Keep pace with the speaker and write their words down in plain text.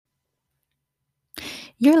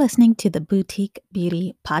You're listening to the Boutique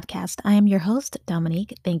Beauty Podcast. I am your host,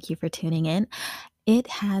 Dominique. Thank you for tuning in. It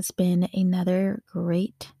has been another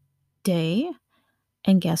great day.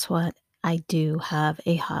 And guess what? I do have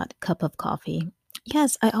a hot cup of coffee.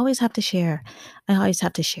 Yes, I always have to share. I always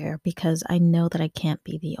have to share because I know that I can't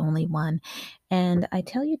be the only one. And I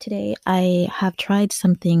tell you today, I have tried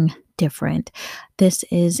something different. This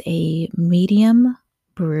is a medium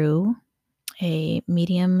brew, a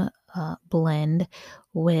medium blend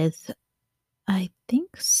with, I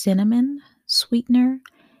think, cinnamon sweetener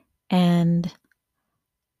and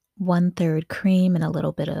one third cream and a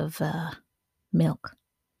little bit of milk.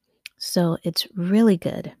 So it's really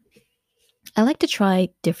good. I like to try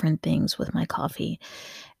different things with my coffee.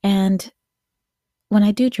 And when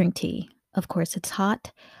I do drink tea, of course, it's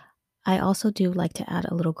hot. I also do like to add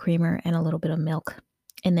a little creamer and a little bit of milk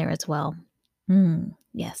in there as well.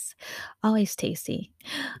 Yes, always tasty.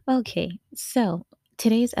 Okay, so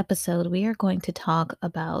today's episode, we are going to talk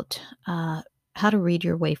about how to read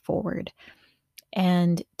your way forward.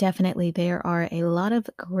 And definitely, there are a lot of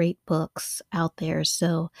great books out there.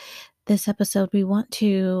 So, this episode, we want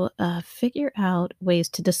to figure out ways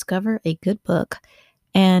to discover a good book.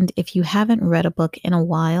 And if you haven't read a book in a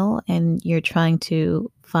while and you're trying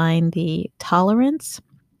to find the tolerance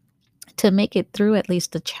to make it through at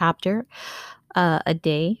least a chapter a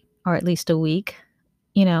day or at least a week,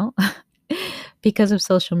 you know, because of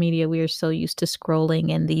social media, we are so used to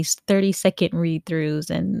scrolling and these 30-second read throughs,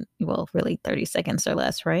 and well, really 30 seconds or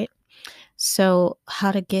less, right? So,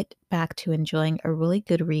 how to get back to enjoying a really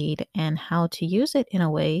good read and how to use it in a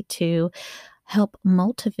way to help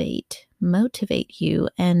motivate you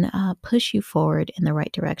and push you forward in the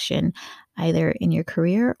right direction, either in your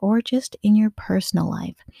career or just in your personal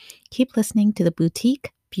life. Keep listening to the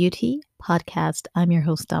Boutique Beauty Podcast. I'm your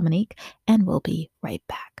host, Dominique, and we'll be right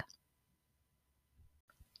back.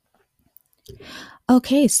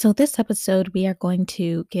 Okay, so this episode, we are going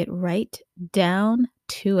to get right down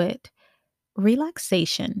to it.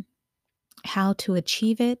 Relaxation, how to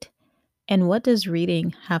achieve it, and what does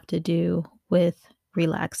reading have to do with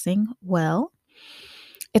relaxing? Well,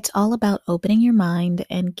 it's all about opening your mind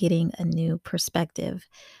and getting a new perspective.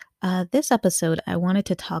 This episode, I wanted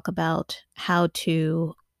to talk about how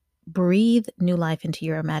to breathe new life into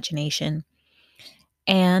your imagination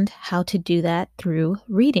and how to do that through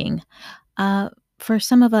reading. Uh, for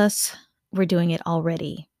some of us, we're doing it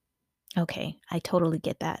already. Okay, I totally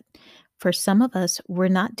get that. For some of us, we're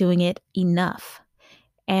not doing it enough.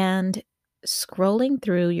 And scrolling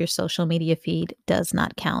through your social media feed does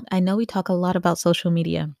not count. I know we talk a lot about social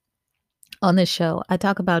media on this show. I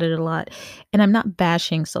talk about it a lot, and I'm not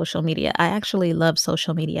bashing social media. I actually love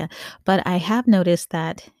social media, but I have noticed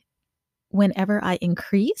that whenever I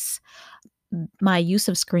increase my use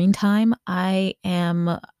of screen time, I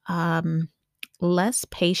am less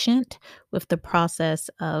patient with the process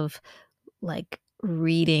of like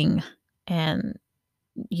reading and,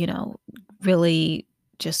 you know, really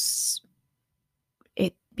just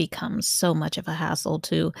it becomes so much of a hassle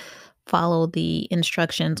to follow the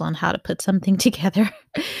instructions on how to put something together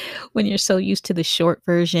when you're so used to the short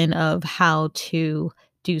version of how to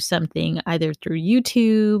do something either through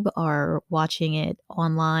YouTube or watching it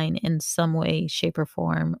online in some way, shape, or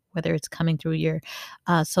form, whether it's coming through your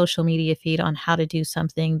social media feed on how to do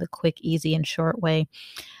something the quick, easy, and short way.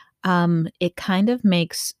 It kind of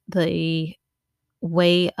makes the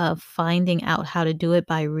way of finding out how to do it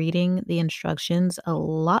by reading the instructions a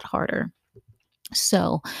lot harder.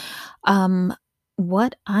 So, um,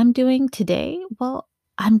 what I'm doing today, well,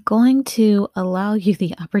 I'm going to allow you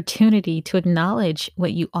the opportunity to acknowledge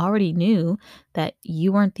what you already knew, that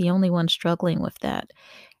you weren't the only one struggling with that.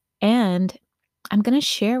 And I'm going to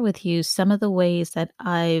share with you some of the ways that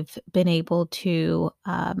I've been able to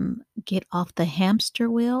get off the hamster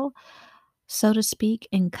wheel, so to speak,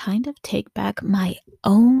 and kind of take back my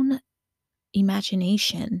own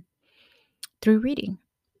imagination through reading.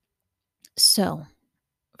 So,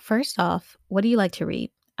 first off, what do you like to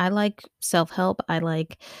read? I like self help. I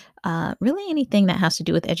like really anything that has to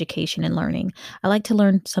do with education and learning. I like to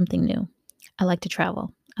learn something new. I like to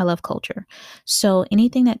travel. I love culture. So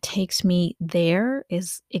anything that takes me there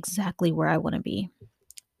is exactly where I want to be.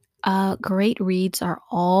 Great reads are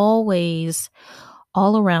always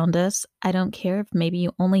all around us. I don't care if maybe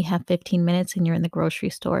you only have 15 minutes and you're in the grocery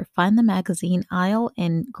store. Find the magazine aisle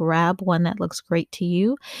and grab one that looks great to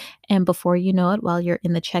you. And before you know it, while you're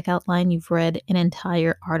in the checkout line, you've read an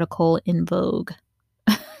entire article in Vogue.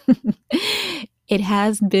 It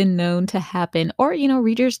has been known to happen. Or,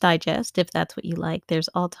 Reader's Digest, if that's what you like. There's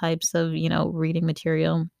all types of, reading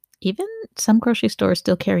material Even some grocery stores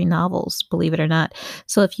still carry novels, believe it or not.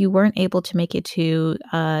 So if you weren't able to make it to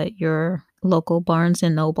your local Barnes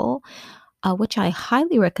and Noble, which I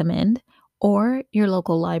highly recommend, or your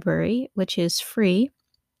local library, which is free,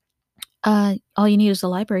 all you need is a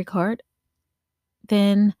library card,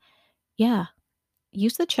 then yeah,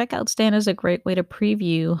 use the checkout stand as a great way to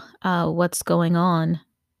preview what's going on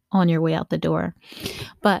your way out the door.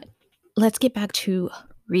 But let's get back to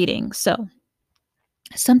reading. So,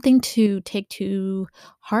 something to take to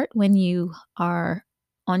heart when you are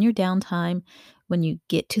on your downtime, when you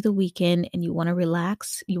get to the weekend and you want to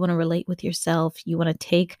relax, you want to relate with yourself, you want to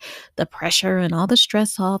take the pressure and all the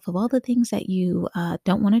stress off of all the things that you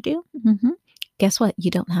don't want to do. Guess what?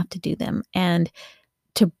 You don't have to do them. And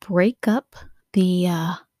to break up the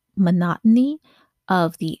monotony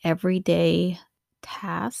of the everyday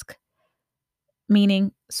task,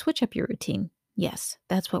 meaning switch up your routine. Yes,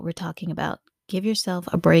 that's what we're talking about. Give yourself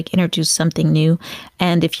a break, introduce something new.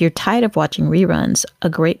 And if you're tired of watching reruns, a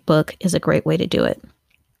great book is a great way to do it.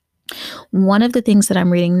 One of the things that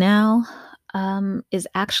I'm reading now is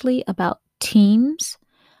actually about teams,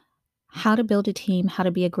 how to build a team, how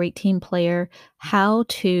to be a great team player, how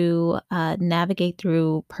to navigate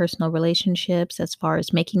through personal relationships as far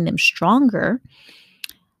as making them stronger.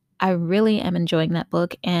 I really am enjoying that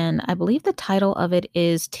book, and I believe the title of it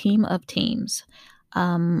is Team of Teams.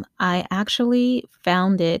 I actually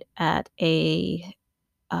found it at a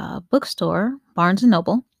bookstore, Barnes and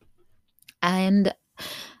Noble, and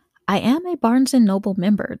I am a Barnes and Noble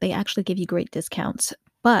member. They actually give you great discounts.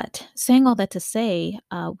 But saying all that to say,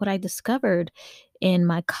 what I discovered in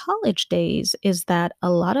my college days is that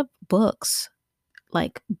a lot of books,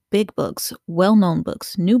 like big books, well known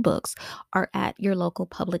books, new books, are at your local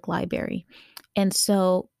public library. And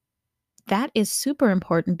so that is super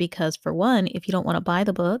important because, for one, if you don't want to buy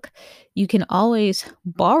the book, you can always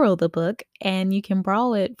borrow the book and you can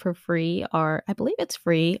borrow it for free, or I believe it's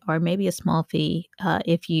free, or maybe a small fee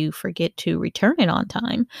if you forget to return it on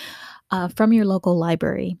time from your local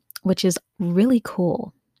library, which is really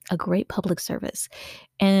cool. A great public service.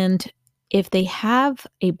 And if they have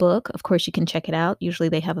a book, of course, you can check it out. Usually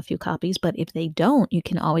they have a few copies, but if they don't, you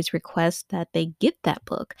can always request that they get that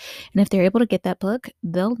book. And if they're able to get that book,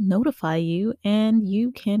 they'll notify you and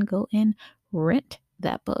you can go and rent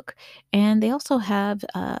that book. And they also have,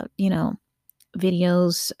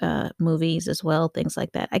 videos, movies as well, things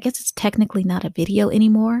like that. I guess it's technically not a video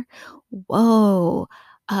anymore. Whoa,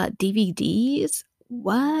 DVDs?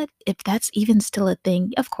 What? If that's even still a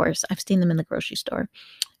thing? Of course, I've seen them in the grocery store.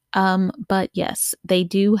 But yes, they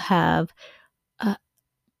do have uh,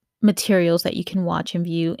 materials that you can watch and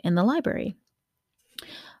view in the library,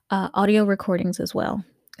 audio recordings as well.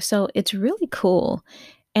 So it's really cool.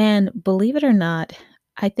 And believe it or not,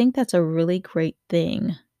 I think that's a really great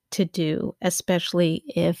thing to do, especially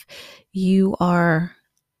if you are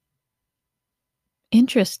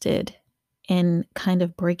interested in kind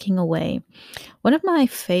of breaking away. One of my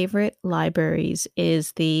favorite libraries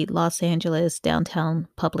is the Los Angeles Downtown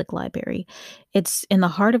Public Library. It's in the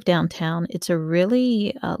heart of downtown. It's a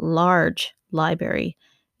really large library.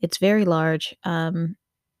 It's very large. And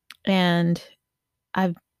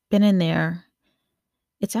I've been in there.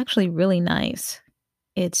 It's actually really nice.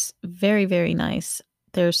 It's very, very nice.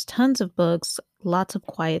 There's tons of books, lots of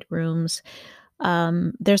quiet rooms.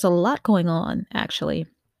 There's a lot going on, actually,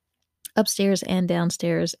 upstairs and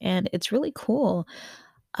downstairs, and it's really cool.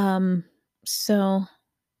 Um, so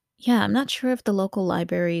yeah, I'm not sure if the local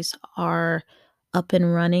libraries are up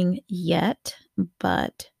and running yet,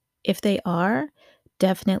 but if they are,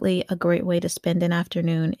 definitely a great way to spend an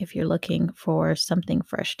afternoon if you're looking for something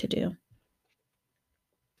fresh to do.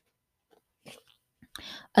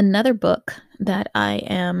 Another book that I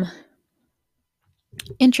am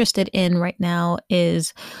interested in right now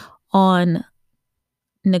is on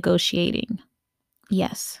negotiating.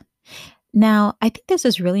 Yes. Now, I think this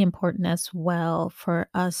is really important as well for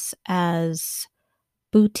us as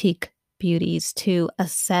boutique beauties to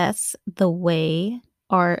assess the way,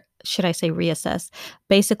 or should I say reassess,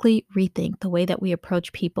 basically rethink the way that we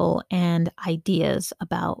approach people and ideas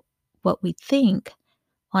about what we think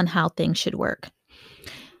on how things should work.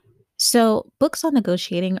 So, books on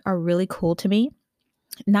negotiating are really cool to me,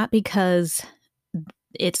 not because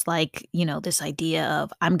it's like, this idea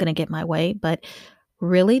of I'm going to get my way, but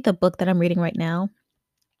really the book that I'm reading right now,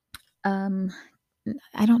 um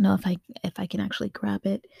I don't know if I can actually grab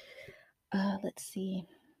it. Let's see.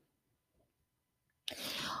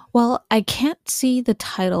 Well, I can't see the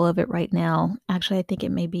title of it right now. Actually, I think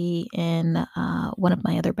it may be in one of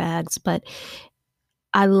my other bags, but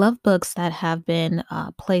I love books that have been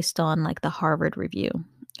placed on like the Harvard Review.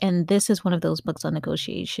 And this is one of those books on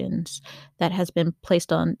negotiations that has been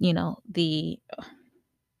placed on, the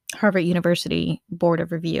Harvard University Board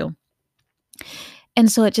of Review.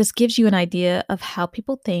 And so it just gives you an idea of how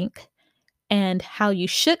people think and how you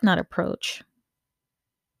should not approach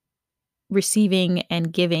receiving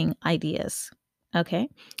and giving ideas. Okay.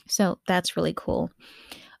 So that's really cool.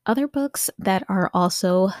 Other books that are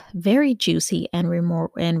also very juicy and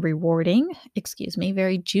rewarding,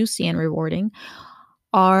 very juicy and rewarding,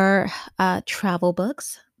 are travel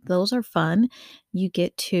books. Those are fun. You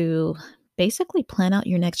get to basically plan out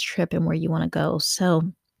your next trip and where you want to go.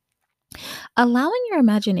 So, allowing your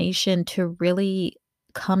imagination to really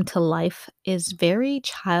come to life is very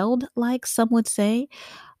childlike, some would say,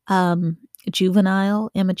 um, juvenile,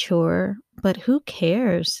 immature, but who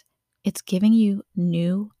cares? It's giving you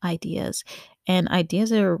new ideas, and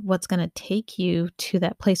ideas are what's going to take you to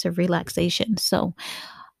that place of relaxation. So,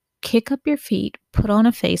 kick up your feet, put on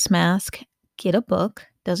a face mask, get a book,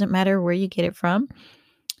 doesn't matter where you get it from,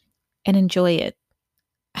 and enjoy it.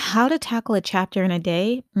 How to tackle a chapter in a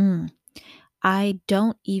day? I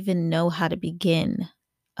don't even know how to begin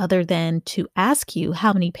other than to ask you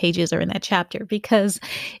how many pages are in that chapter. Because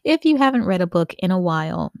if you haven't read a book in a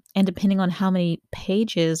while, and depending on how many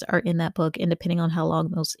pages are in that book, and depending on how long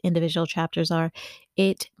those individual chapters are,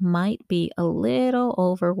 it might be a little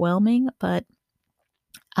overwhelming. But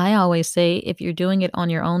I always say if you're doing it on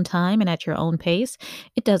your own time and at your own pace,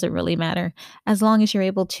 it doesn't really matter. As long as you're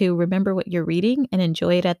able to remember what you're reading and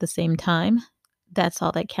enjoy it at the same time, that's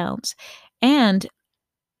all that counts. And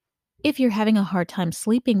if you're having a hard time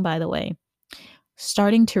sleeping, by the way,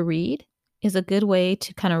 starting to read is a good way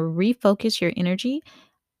to kind of refocus your energy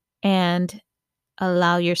and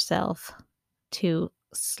allow yourself to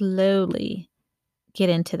slowly get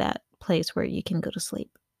into that place where you can go to sleep.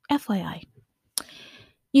 FYI.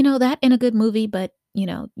 That in a good movie, but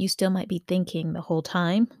you still might be thinking the whole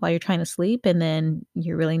time while you're trying to sleep and then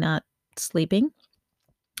you're really not sleeping.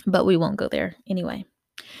 But we won't go there anyway.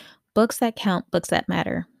 Books that count, books that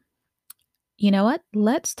matter. You know what?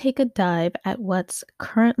 Let's take a dive at what's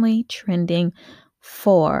currently trending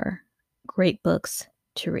for great books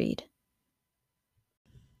to read.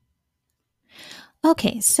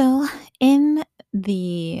 Okay, so in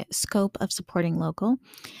the scope of supporting local,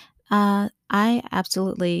 I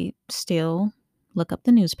absolutely still look up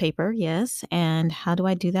the newspaper, yes. And how do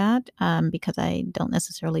I do that? Because I don't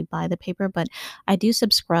necessarily buy the paper, but I do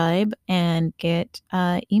subscribe and get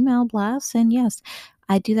email blasts. And yes,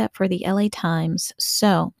 I do that for the LA Times.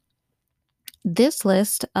 So this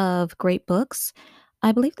list of great books,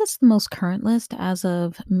 I believe that's the most current list as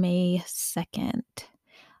of May 2nd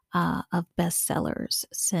of bestsellers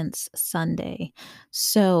since Sunday.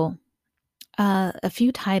 So, a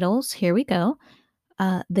few titles. Here we go.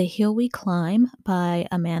 The Hill We Climb by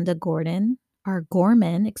Amanda Gordon, or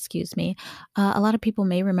Gorman, excuse me. A lot of people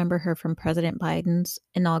may remember her from President Biden's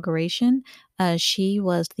inauguration. She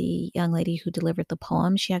was the young lady who delivered the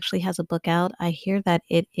poem. She actually has a book out. I hear that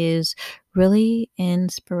it is really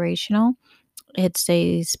inspirational. It's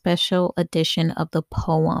a special edition of the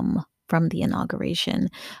poem from the inauguration.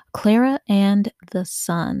 Clara and the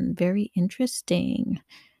Sun. Very interesting.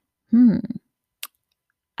 Hmm.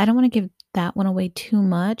 I don't want to give that one away too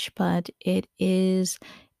much, but it is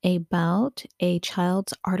about a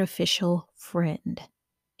child's artificial friend.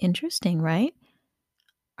 Interesting, right?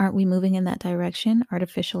 Aren't we moving in that direction?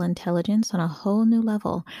 Artificial intelligence on a whole new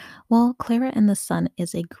level. Well, Clara and the Sun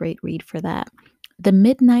is a great read for that. The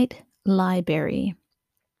Midnight Library,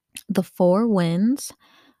 The Four Winds,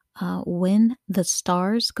 When the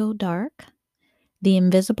Stars Go Dark, The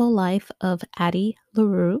Invisible Life of Addie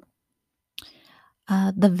LaRue,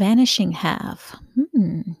 The Vanishing Half.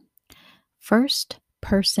 First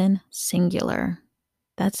person singular.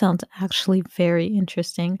 That sounds actually very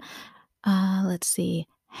interesting. Let's see.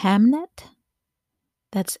 Hamnet.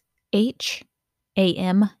 That's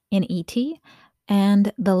Hamnet.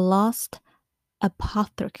 And The Lost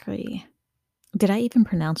Apothecary. Did I even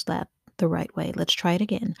pronounce that the right way? Let's try it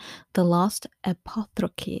again. The Lost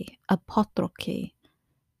Apothecary. Apothecary.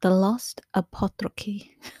 The Lost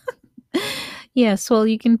Apothecary. Yes, well,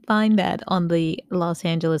 you can find that on the Los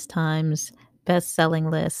Angeles Times best-selling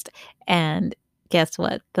list. And guess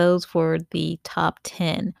what? Those were the top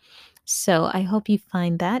 10. So I hope you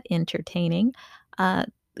find that entertaining. Uh,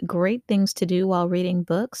 Great things to do while reading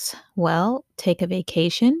books. Well, take a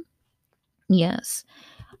vacation. Yes.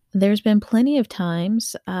 There's been plenty of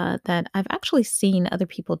times that I've actually seen other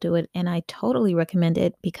people do it, and I totally recommend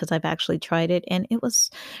it because I've actually tried it, and it was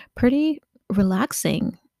pretty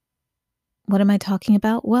relaxing. What am I talking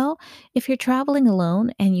about? Well, if you're traveling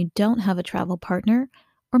alone and you don't have a travel partner,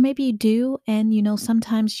 Or maybe you do, and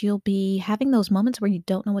sometimes you'll be having those moments where you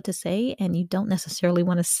don't know what to say and you don't necessarily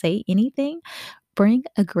want to say anything. Bring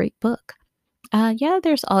a great book. Yeah,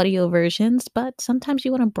 there's audio versions, but sometimes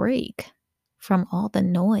you want a break from all the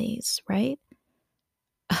noise, right?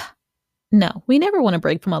 No, we never want to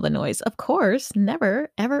break from all the noise. Of course, never,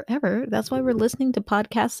 ever, ever. That's why we're listening to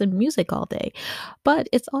podcasts and music all day. But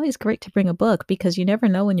it's always great to bring a book because you never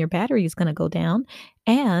know when your battery is going to go down.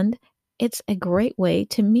 And it's a great way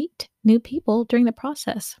to meet new people during the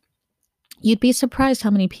process. You'd be surprised how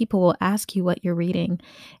many people will ask you what you're reading,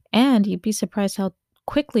 and you'd be surprised how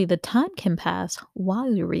quickly the time can pass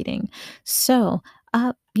while you're reading. So,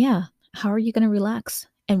 yeah, how are you going to relax?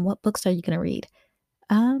 And what books are you going to read?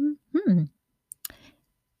 Um, hmm.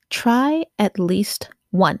 Try at least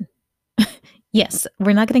one. Yes,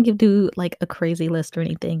 we're not gonna do, like, a crazy list or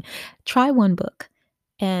anything. Try one book,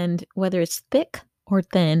 and whether it's thick or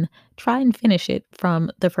thin, try and finish it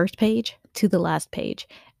from the first page to the last page,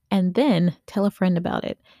 and then tell a friend about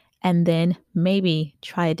it, and then maybe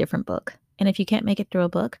try a different book. And if you can't make it through a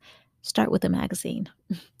book, start with a magazine.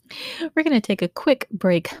 We're going to take a quick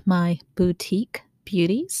break, my boutique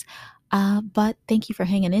beauties. But thank you for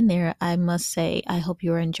hanging in there. I must say, I hope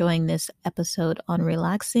you are enjoying this episode on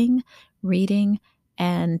relaxing, reading,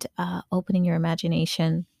 and opening your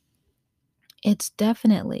imagination. It's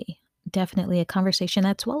definitely a conversation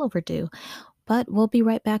that's well overdue. But we'll be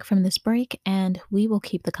right back from this break and we will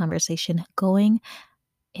keep the conversation going.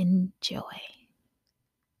 Enjoy.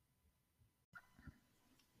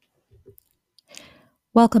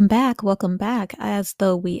 Welcome back, as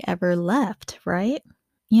though we ever left, right?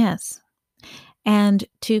 Yes. And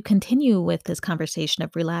to continue with this conversation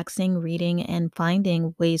of relaxing, reading, and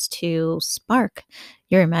finding ways to spark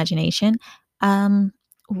your imagination, um,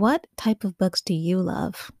 what type of books do you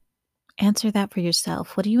love? Answer that for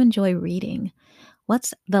yourself. What do you enjoy reading?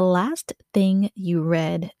 What's the last thing you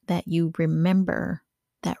read that you remember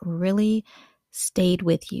that really stayed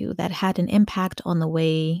with you, that had an impact on the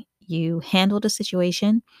way you handled a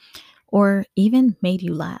situation or even made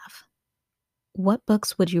you laugh? What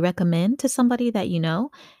books would you recommend to somebody that you know?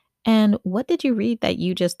 And what did you read that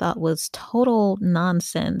you just thought was total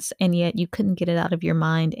nonsense and yet you couldn't get it out of your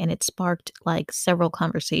mind and it sparked like several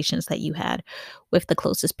conversations that you had with the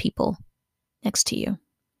closest people next to you?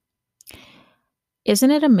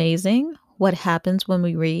 Isn't it amazing what happens when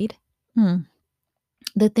we read? Hmm.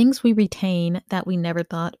 The things we retain that we never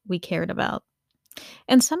thought we cared about,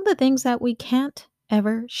 and some of the things that we can't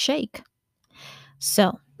ever shake.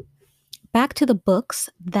 So, back to the books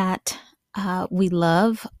that we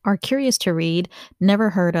love, are curious to read, never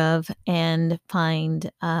heard of, and find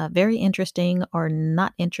very interesting or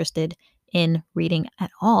not interested in reading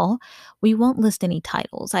at all. We won't list any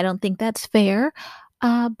titles. I don't think that's fair.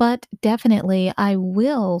 But definitely, I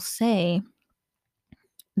will say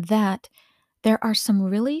that there are some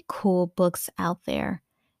really cool books out there.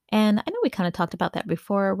 And I know we kind of talked about that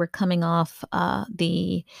before. We're coming off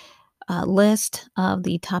the list of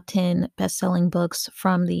the top 10 best-selling books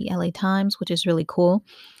from the LA Times, which is really cool.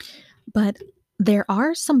 But there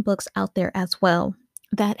are some books out there as well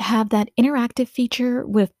that have that interactive feature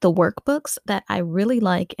with the workbooks that I really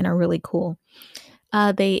like and are really cool.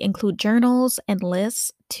 They include journals and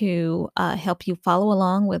lists to help you follow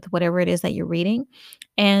along with whatever it is that you're reading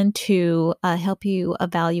and to help you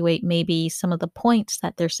evaluate maybe some of the points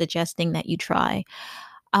that they're suggesting that you try.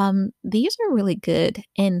 These are really good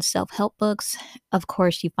in self-help books. Of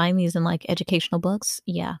course, you find these in like educational books.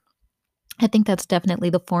 Yeah. I think that's definitely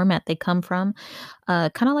the format they come from.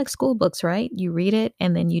 Kind of like school books, right? You read it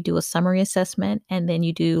and then you do a summary assessment and then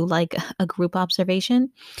you do like a group observation.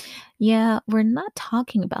 Yeah, we're not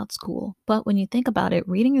talking about school, but when you think about it,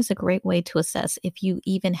 reading is a great way to assess if you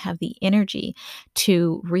even have the energy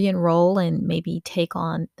to re enroll and maybe take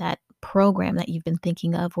on that program that you've been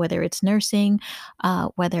thinking of, whether it's nursing,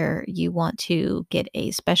 whether you want to get a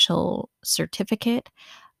special certificate.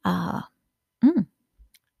 Uh, mm,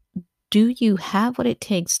 do you have what it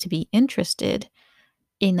takes to be interested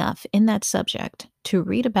enough in that subject to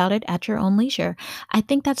read about it at your own leisure? I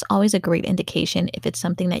think that's always a great indication if it's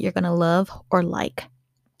something that you're going to love or like.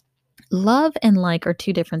 Love and like are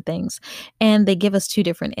two different things, and they give us two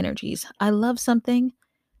different energies. I love something,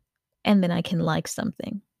 and then I can like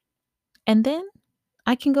something. And then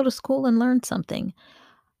I can go to school and learn something.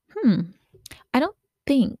 Hmm. I don't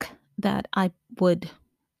think that I would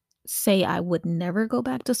say I would never go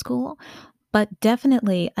back to school, but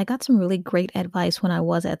definitely I got some really great advice when I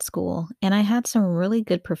was at school, and I had some really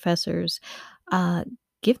good professors uh,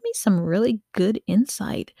 give me some really good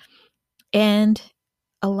insight. And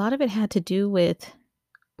a lot of it had to do with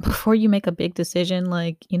before you make a big decision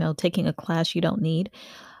like, taking a class you don't need,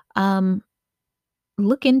 um,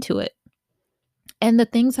 look into it. And the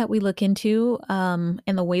things that we look into, and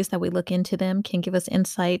the ways that we look into them can give us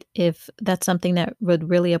insight if that's something that would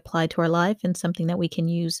really apply to our life and something that we can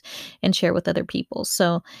use and share with other people.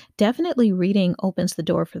 So, definitely reading opens the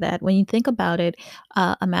door for that. When you think about it,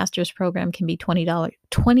 a master's program can be $20,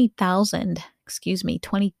 20,000, excuse me,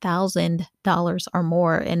 $20,000 or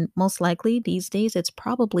more. And most likely these days, it's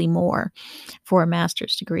probably more for a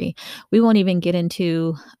master's degree. We won't even get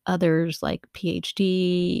into others like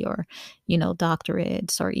PhD or,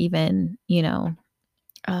 doctorates or even,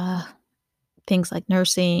 uh, things like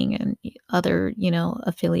nursing and other,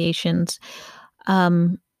 affiliations.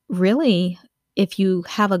 Um, Really, if you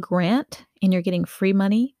have a grant and you're getting free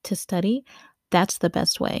money to study, that's the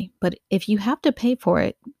best way. But if you have to pay for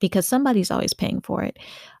it, because somebody's always paying for it,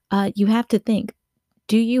 you have to think,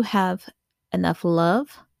 do you have enough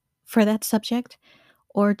love for that subject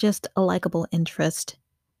or just a likable interest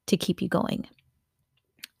to keep you going?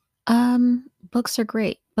 Books are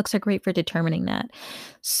great. Books are great for determining that.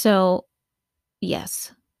 So,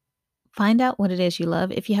 yes, find out what it is you love.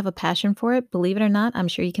 If you have a passion for it, believe it or not, I'm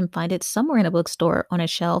sure you can find it somewhere in a bookstore on a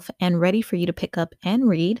shelf and ready for you to pick up and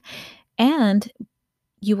read. And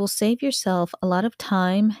you will save yourself a lot of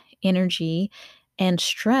time, energy, and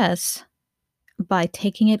stress by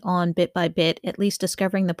taking it on bit by bit, at least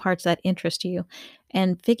discovering the parts that interest you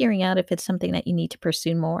and figuring out if it's something that you need to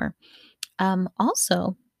pursue more.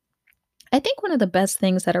 Also, I think one of the best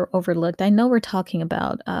things that are overlooked, I know we're talking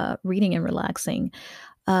about reading and relaxing,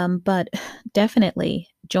 but definitely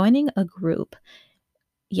joining a group.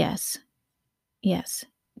 Yes, yes.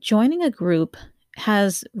 Joining a group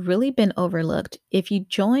has really been overlooked. If you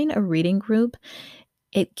join a reading group,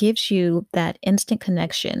 it gives you that instant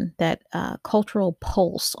connection, that cultural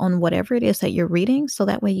pulse on whatever it is that you're reading. So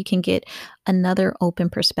that way you can get another open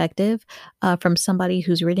perspective from somebody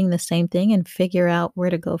who's reading the same thing and figure out where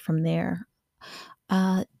to go from there.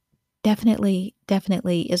 Uh, definitely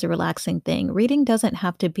is a relaxing thing. Reading doesn't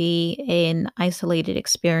have to be an isolated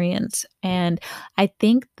experience. And I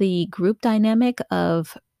think the group dynamic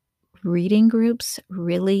of reading groups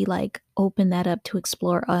really like open that up to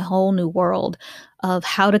explore a whole new world of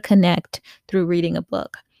how to connect through reading a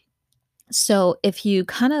book. So if you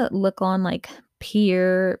kind of look on like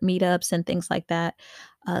peer meetups and things like that,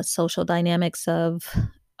 social dynamics of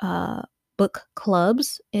uh, book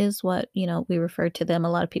clubs is what we refer to them. A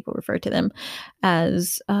lot of people refer to them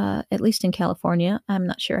as, at least in California. I'm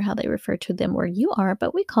not sure how they refer to them where you are,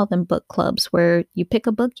 but we call them book clubs, where you pick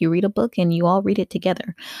a book, you read a book, and you all read it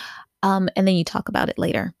together. And then you talk about it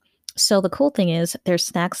later. So the cool thing is there's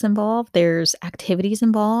snacks involved, there's activities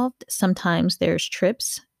involved, sometimes there's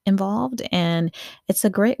trips involved, and it's a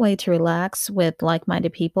great way to relax with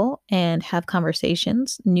like-minded people and have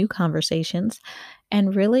conversations, new conversations,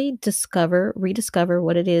 and really rediscover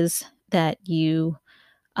what it is that you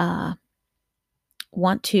uh,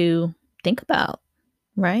 want to think about,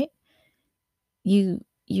 right?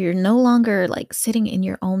 You're no longer like sitting in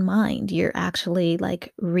your own mind. You're actually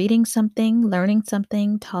like reading something, learning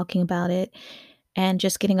something, talking about it, and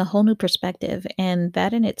just getting a whole new perspective. And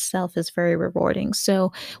that in itself is very rewarding.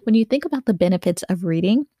 So when you think about the benefits of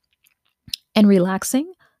reading and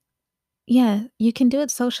relaxing, yeah, you can do it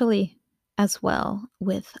socially as well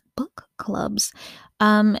with book clubs.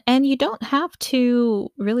 And you don't have to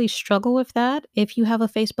really struggle with that. If you have a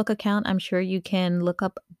Facebook account, I'm sure you can look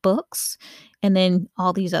up books and then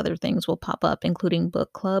all these other things will pop up, including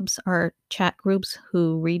book clubs or chat groups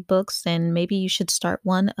who read books. And maybe you should start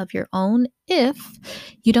one of your own if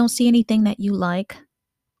you don't see anything that you like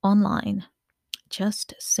online.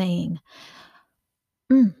 Just saying.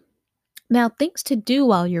 Mm. Now, things to do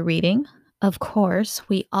while you're reading. Of course,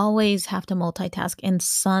 we always have to multitask in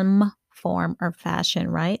some form or fashion,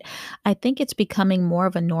 right? I think it's becoming more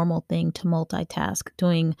of a normal thing to multitask,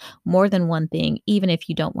 doing more than one thing, even if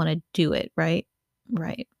you don't want to do it, right?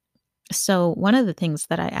 Right. So, one of the things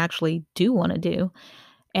that I actually do want to do,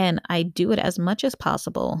 and I do it as much as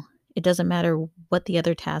possible, it doesn't matter what the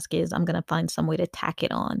other task is, I'm going to find some way to tack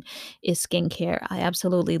it on, is skincare. I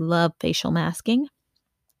absolutely love facial masking.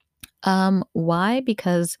 Why?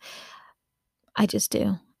 Because I just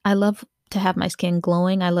do. I love to have my skin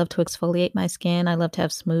glowing. I love to exfoliate my skin. I love to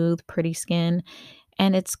have smooth, pretty skin.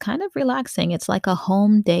 And it's kind of relaxing. It's like a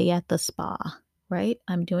home day at the spa, right?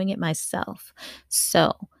 I'm doing it myself.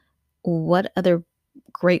 So, what other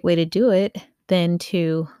great way to do it than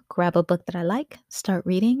to grab a book that I like, start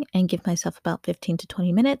reading, and give myself about 15 to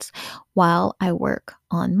 20 minutes while I work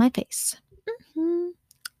on my face? Mhm.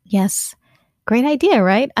 Yes, Great idea,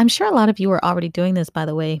 right? I'm sure a lot of you are already doing this, by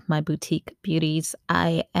the way, my boutique beauties.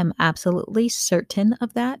 I am absolutely certain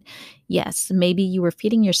of that. Yes, maybe you were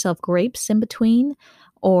feeding yourself grapes in between,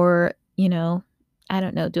 or, I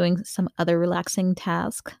don't know, doing some other relaxing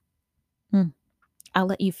task. Mm, I'll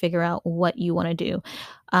let you figure out what you want to do.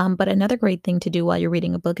 But another great thing to do while you're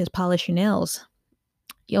reading a book is polish your nails.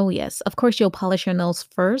 Oh, yes. Of course, you'll polish your nails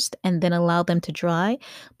first and then allow them to dry.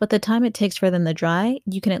 But the time it takes for them to dry,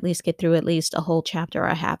 you can at least get through at least a whole chapter or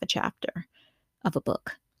a half a chapter of a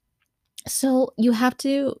book. So you have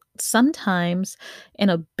to sometimes, in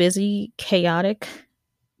a busy, chaotic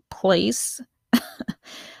place,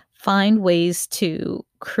 find ways to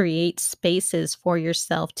create spaces for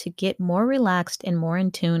yourself to get more relaxed and more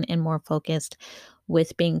in tune and more focused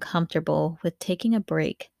with being comfortable with taking a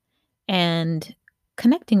break and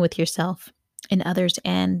connecting with yourself and others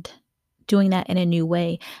and doing that in a new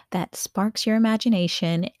way that sparks your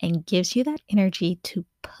imagination and gives you that energy to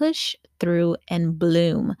push through and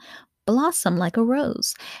bloom, blossom like a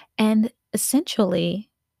rose, and essentially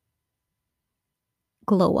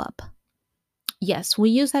glow up. Yes, we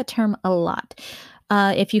use that term a lot.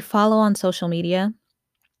 If you follow on social media,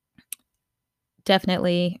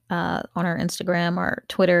 definitely on our Instagram or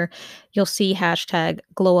Twitter, you'll see hashtag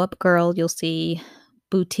glow up girl. You'll see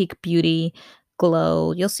boutique beauty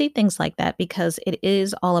glow. You'll see things like that because it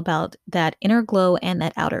is all about that inner glow and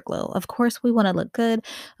that outer glow. Of course, we want to look good.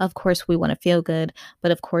 Of course, we want to feel good.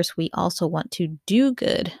 But of course, we also want to do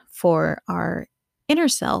good for our inner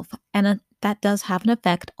self. And that does have an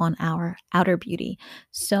effect on our outer beauty.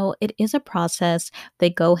 So it is a process. They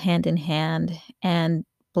go hand in hand. And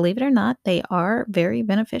believe it or not, they are very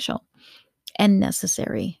beneficial and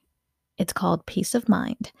necessary. It's called peace of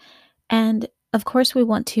mind. And of course, we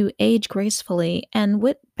want to age gracefully. And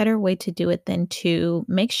what better way to do it than to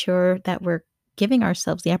make sure that we're giving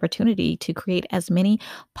ourselves the opportunity to create as many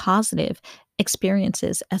positive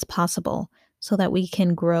experiences as possible so that we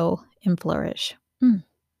can grow and flourish?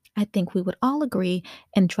 I think we would all agree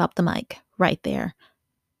and drop the mic right there.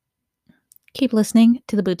 Keep listening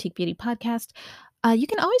to the Boutique Beauty Podcast. You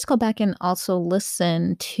can always go back and also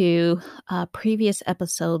listen to previous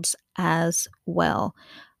episodes as well.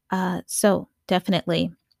 So, definitely,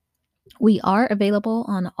 we are available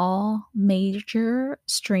on all major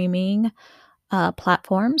streaming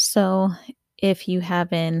platforms. So, if you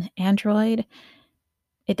have an Android,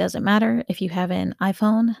 it doesn't matter. If you have an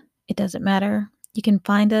iPhone, it doesn't matter. You can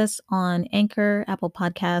find us on Anchor, Apple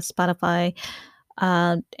Podcasts, Spotify,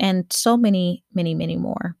 and so many, many, many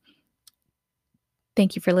more.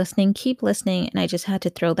 Thank you for listening. Keep listening. And I just had to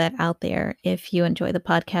throw that out there. If you enjoy the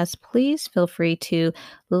podcast, please feel free to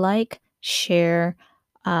like, share,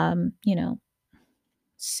 um, you know,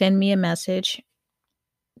 send me a message,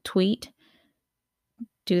 tweet,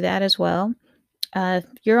 do that as well. If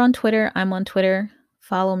you're on Twitter, I'm on Twitter.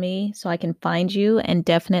 Follow me so I can find you. And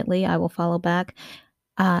definitely I will follow back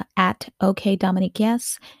at OK Dominique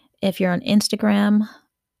Yes. If you're on Instagram,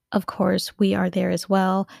 of course, we are there as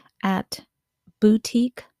well at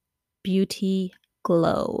Boutique Beauty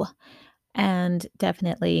Glow. And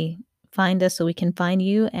definitely find us so we can find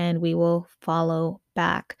you and we will follow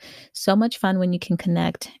back. So much fun when you can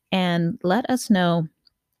connect and let us know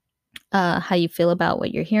how you feel about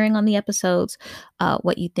what you're hearing on the episodes,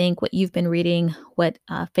 what you think, what you've been reading, what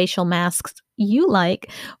facial masks you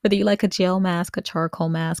like, whether you like a gel mask, a charcoal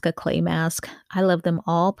mask, a clay mask. I love them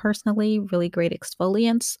all personally. Really great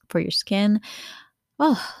exfoliants for your skin.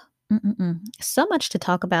 Oh, so much to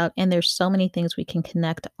talk about. And there's so many things we can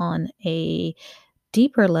connect on a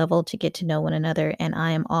deeper level to get to know one another. And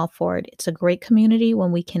I am all for it. It's a great community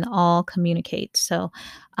when we can all communicate. So,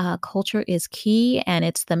 culture is key and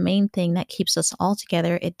it's the main thing that keeps us all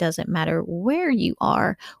together. It doesn't matter where you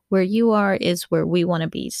are is where we want to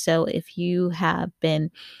be. So, if you have been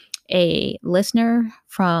a listener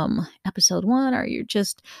from episode one, or you're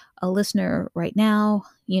just a listener right now,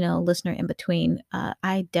 listener in between,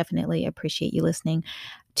 I definitely appreciate you listening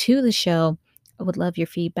to the show. I would love your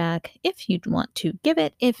feedback if you'd want to give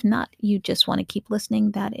it. If not, you just want to keep listening,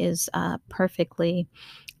 that is perfectly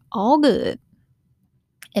all good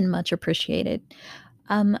and much appreciated.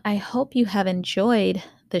 I hope you have enjoyed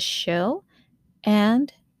the show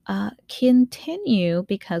and continue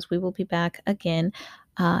because we will be back again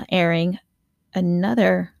airing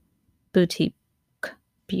another boutique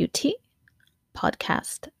beauty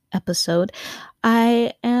podcast episode.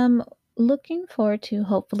 I am looking forward to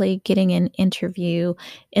hopefully getting an interview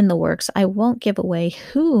in the works. I won't give away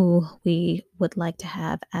who we would like to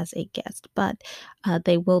have as a guest, but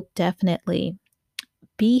they will definitely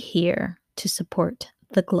be here to support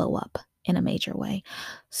the glow up in a major way.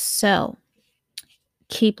 So,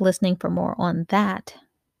 Keep listening for more on that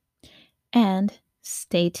and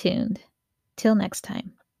stay tuned. Till next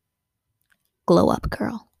time, glow up,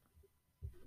 girl.